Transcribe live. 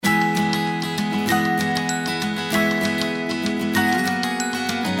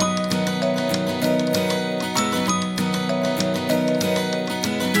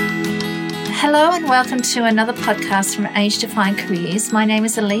Hello and welcome to another podcast from Age Defying Careers. My name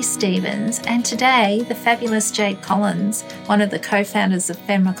is Elise Stevens, and today the fabulous Jade Collins, one of the co-founders of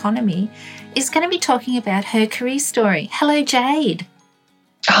Femeconomy, is going to be talking about her career story. Hello, Jade.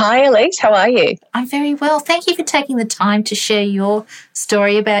 Hi, Elise. How are you? I'm very well. Thank you for taking the time to share your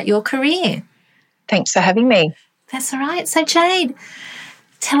story about your career. Thanks for having me. That's all right. So, Jade,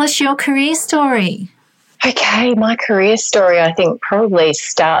 tell us your career story. Okay, my career story, I think, probably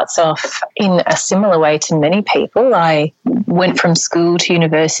starts off in a similar way to many people. I went from school to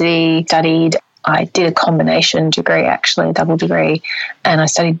university, I did a combination degree, actually, a double degree, and I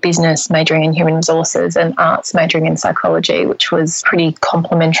studied business, majoring in human resources, and arts, majoring in psychology, which was a pretty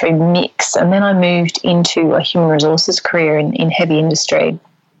complementary mix. And then I moved into a human resources career in heavy industry.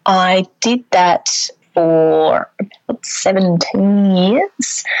 I did that for about 17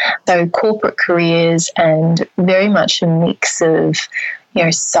 years. So corporate careers and very much a mix of,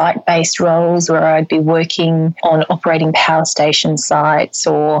 site-based roles where I'd be working on operating power station sites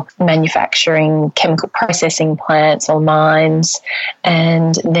or manufacturing chemical processing plants or mines,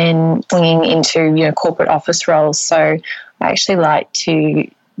 and then swinging into, corporate office roles. So I actually like to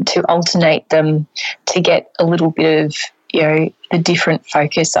alternate them to get a little bit of a different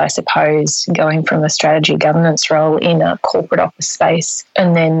focus, I suppose, going from a strategy governance role in a corporate office space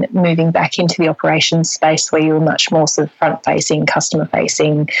and then moving back into the operations space where you're much more sort of front-facing,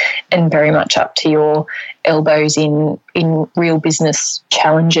 customer-facing, and very much up to your elbows in real business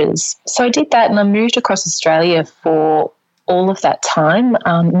challenges. So I did that and I moved across Australia for all of that time,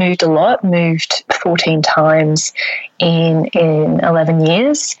 moved a lot, moved 14 times in 11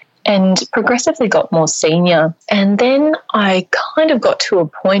 years. And progressively got more senior. And then I kind of got to a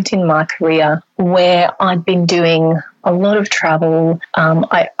point in my career where I'd been doing a lot of travel.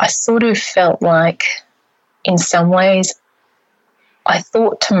 I sort of felt like in some ways I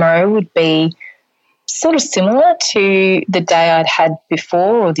thought tomorrow would be sort of similar to the day I'd had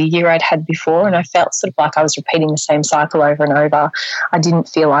before or the year I'd had before, and I felt sort of like I was repeating the same cycle over and over. I didn't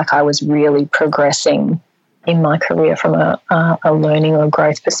feel like I was really progressing in my career from a learning or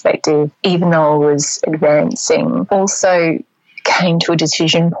growth perspective, even though I was advancing. Also came to a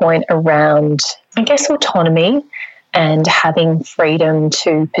decision point around, I guess, autonomy and having freedom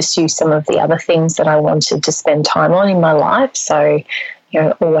to pursue some of the other things that I wanted to spend time on in my life. So,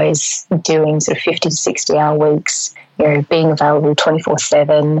 always doing sort of 50 to 60-hour weeks, being available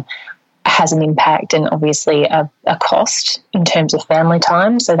 24/7 has an impact and obviously a cost in terms of family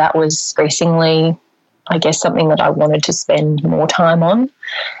time. So that was increasingly, I guess, something that I wanted to spend more time on.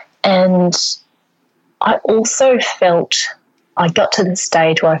 And I also felt I got to the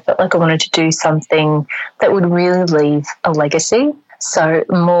stage where I felt like I wanted to do something that would really leave a legacy. So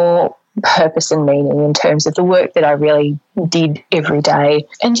more purpose and meaning in terms of the work that I really did every day.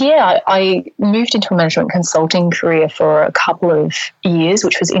 And I moved into a management consulting career for a couple of years,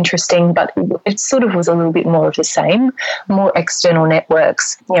 which was interesting, but it sort of was a little bit more of the same, more external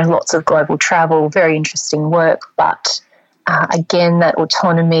networks, lots of global travel, very interesting work, but again, that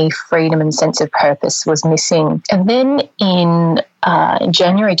autonomy, freedom and sense of purpose was missing. And then in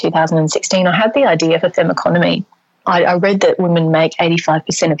January 2016, I had the idea for Femeconomy. I read that women make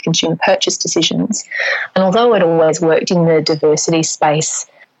 85% of consumer purchase decisions. And although I'd always worked in the diversity space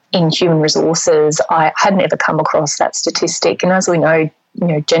in human resources, I hadn't ever come across that statistic. And as we know,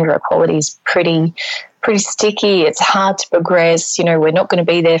 gender equality is pretty sticky. It's hard to progress. We're not going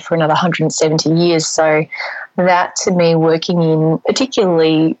to be there for another 170 years. So that, to me, working in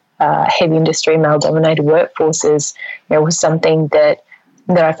particularly heavy industry, male-dominated workforces, was something that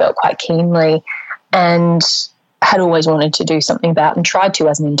I felt quite keenly and had always wanted to do something about and tried to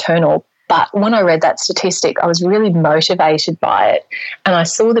as an internal. But when I read that statistic, I was really motivated by it, and I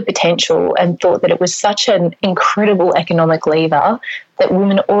saw the potential and thought that it was such an incredible economic lever that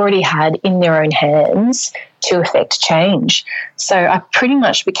women already had in their own hands to affect change. So I pretty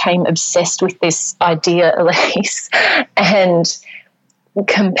much became obsessed with this idea, Elise, and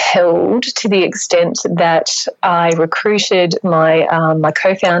compelled to the extent that I recruited my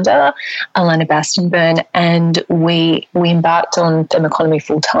co-founder, Alana Bastenburn, and we embarked on Femeconomy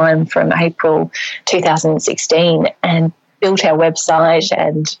full-time from April 2016 and built our website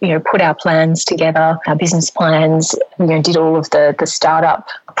and, put our plans together, our business plans, did all of the startup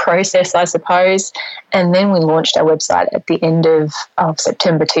process, I suppose. And then we launched our website at the end of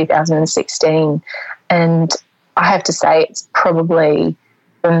September 2016. And I have to say, it's probably,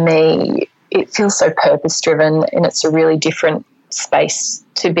 for me, it feels so purpose-driven, and it's a really different space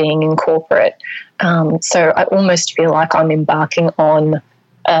to being in corporate. So I almost feel like I'm embarking on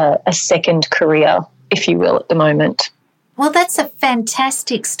a second career, if you will, at the moment. Well, that's a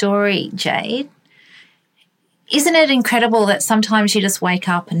fantastic story, Jade. Isn't it incredible that sometimes you just wake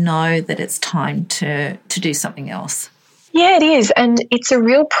up and know that it's time to do something else? Yeah, it is. And it's a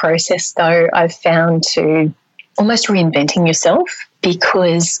real process, though, I've found, to almost reinventing yourself,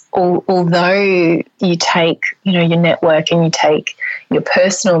 because although you take, your network and you take your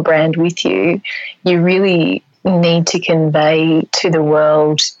personal brand with you, you really need to convey to the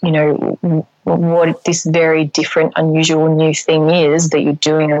world, what this very different, unusual new thing is that you're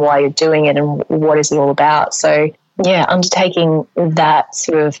doing and why you're doing it and what is it all about. So, yeah, undertaking that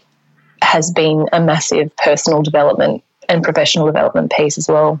sort of has been a massive personal development and professional development piece as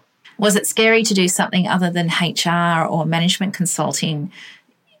well. Was it scary to do something other than HR or management consulting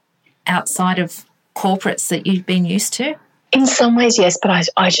outside of corporates that you've been used to? In some ways, yes, but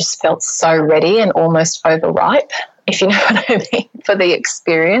I just felt so ready and almost overripe, if you know what I mean, for the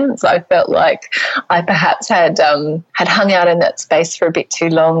experience. I felt like I perhaps had hung out in that space for a bit too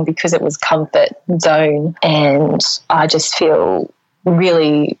long because it was comfort zone, and I just feel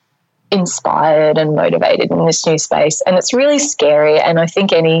really inspired and motivated in this new space. And it's really scary, and I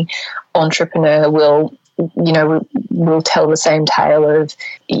think any entrepreneur will tell the same tale of,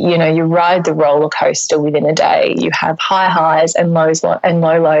 you ride the roller coaster within a day. You have high highs and lows and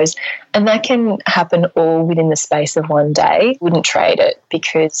low lows, and that can happen all within the space of one day. Wouldn't trade it,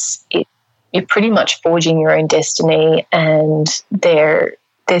 because you're pretty much forging your own destiny, and there's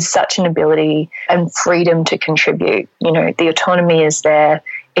such an ability and freedom to contribute. The autonomy is there.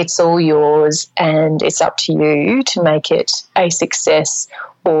 It's all yours, and it's up to you to make it a success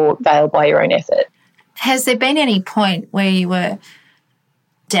or fail by your own effort. Has there been any point where you were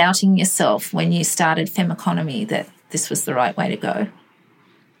doubting yourself when you started Femeconomy that this was the right way to go?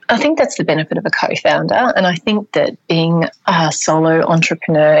 I think that's the benefit of a co-founder, and I think that being a solo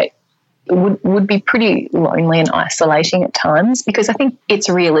entrepreneur would be pretty lonely and isolating at times, because I think it's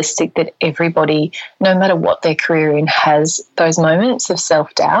realistic that everybody, no matter what their career in, has those moments of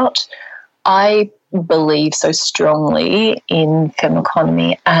self-doubt. I believe so strongly in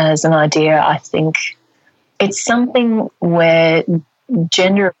Femeconomy as an idea. I think it's something where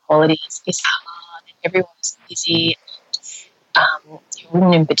gender equality is hard and everyone's busy.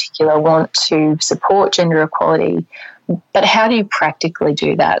 Women in particular want to support gender equality, but how do you practically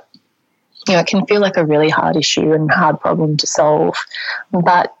do that? It can feel like a really hard issue and hard problem to solve,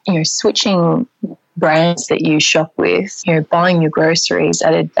 but, switching brands that you shop with, buying your groceries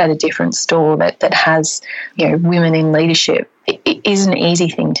at a different store that has, women in leadership, it is an easy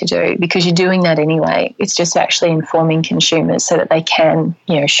thing to do, because you're doing that anyway. It's just actually informing consumers so that they can,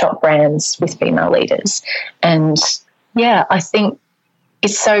 shop brands with female leaders. And yeah, I think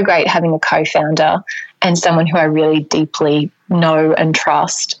it's so great having a co-founder and someone who I really deeply know and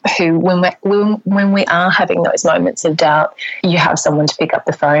trust, who when we are having those moments of doubt, you have someone to pick up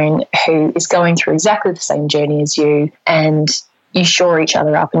the phone who is going through exactly the same journey as you, and you shore each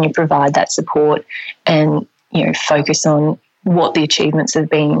other up and you provide that support and, focus on what the achievements have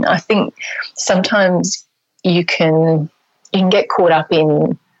been. I think sometimes you can get caught up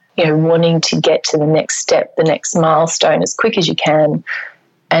in, wanting to get to the next step, the next milestone as quick as you can,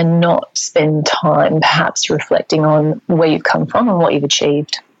 and not spend time perhaps reflecting on where you've come from and what you've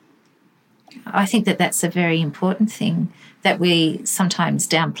achieved. I think that that's a very important thing, that we sometimes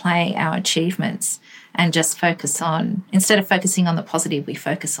downplay our achievements and just focus on, instead of focusing on the positive, we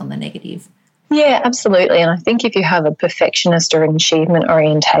focus on the negative. Yeah, absolutely. And I think if you have a perfectionist or an achievement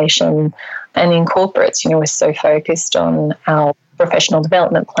orientation, and in corporates, we're so focused on our professional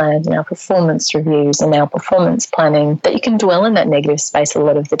development plans and our performance reviews and our performance planning, that you can dwell in that negative space a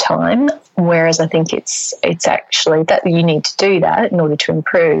lot of the time. Whereas I think it's actually that you need to do that in order to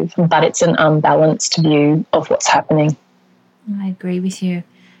improve, but it's an unbalanced view of what's happening. I agree with you.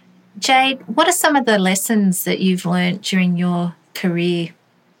 Jade, what are some of the lessons that you've learned during your career?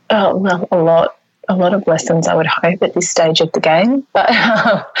 Oh, well, a lot of lessons, I would hope, at this stage of the game. But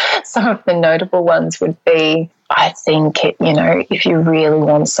some of the notable ones would be, I think, if you really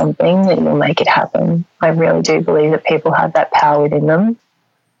want something, then you'll make it happen. I really do believe that people have that power within them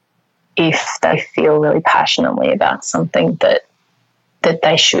if they feel really passionately about something, that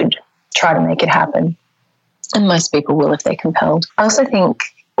they should try to make it happen. And most people will if they're compelled. I also think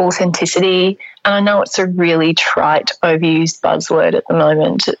authenticity, and I know it's a really trite, overused buzzword at the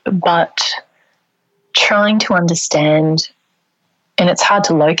moment, but trying to understand, and it's hard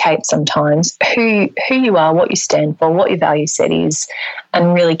to locate sometimes, who you are, what you stand for, what your value set is,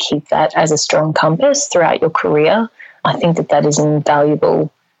 and really keep that as a strong compass throughout your career. I think that is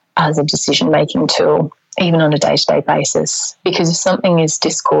invaluable as a decision-making tool, even on a day-to-day basis, because if something is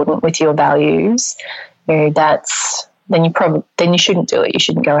discordant with your values, that's then you shouldn't do it. You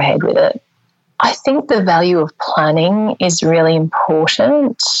shouldn't go ahead with it. I think the value of planning is really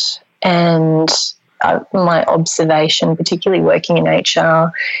important, and my observation, particularly working in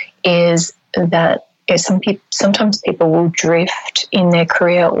HR, is that sometimes people will drift in their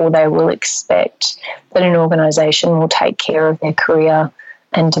career, or they will expect that an organisation will take care of their career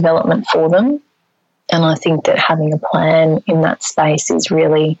and development for them. And I think that having a plan in that space is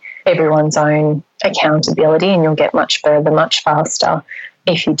really everyone's own accountability, and you'll get much further, much faster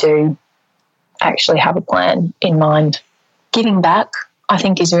if you do actually have a plan in mind. Giving back, I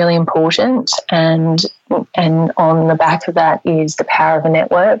think, is really important, and on the back of that is the power of a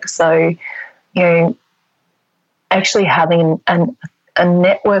network. So, actually having a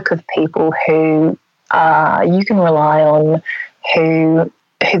network of people who you can rely on, who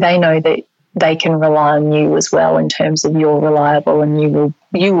they know that they can rely on you as well, in terms of you're reliable and you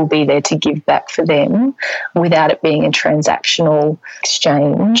will be there to give back for them without it being a transactional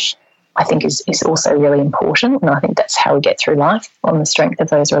exchange, I think is also really important. And I think that's how we get through life, on the strength of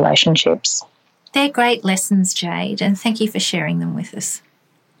those relationships. They're great lessons, Jade, and thank you for sharing them with us.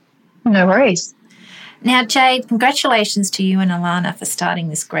 No worries. Now, Jade, congratulations to you and Alana for starting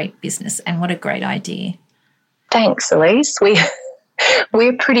this great business, and what a great idea. Thanks, Elise.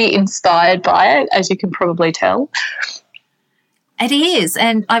 We're pretty inspired by it, as you can probably tell. It is,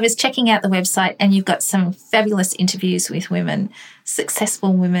 and I was checking out the website, and you've got some fabulous interviews with women,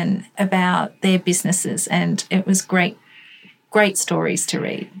 successful women, about their businesses, and it was great stories to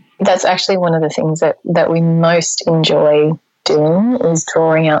read. That's actually one of the things that we most enjoy doing, is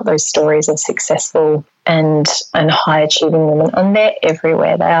drawing out those stories of successful and high achieving women, and they're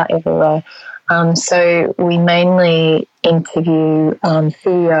everywhere. They are everywhere. So we mainly interview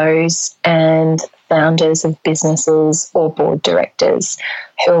CEOs and founders of businesses or board directors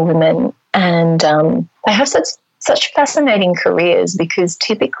who are women, and they have such fascinating careers, because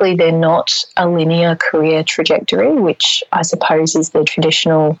typically they're not a linear career trajectory, which I suppose is the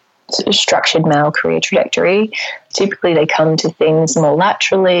traditional structured male career trajectory. Typically they come to things more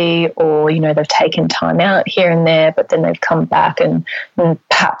laterally, or they've taken time out here and there, but then they've come back and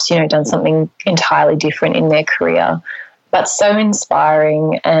perhaps done something entirely different in their career. But so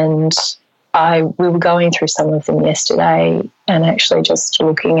inspiring, and we were going through some of them yesterday, and actually just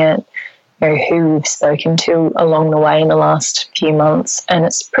looking at who we've spoken to along the way in the last few months, and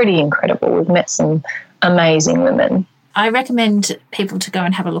it's pretty incredible. We've met some amazing women. I recommend people to go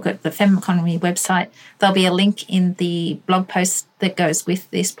and have a look at the Femeconomy website. There'll be a link in the blog post that goes with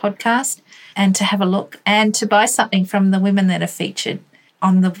this podcast, and to have a look and to buy something from the women that are featured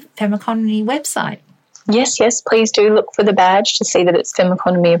on the Femeconomy website. Yes, please do look for the badge to see that it's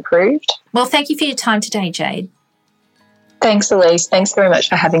Femeconomy approved. Well, thank you for your time today, Jade. Thanks, Elise. Thanks very much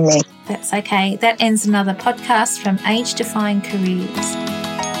for having me. That's okay. That ends another podcast from Age Defying Careers.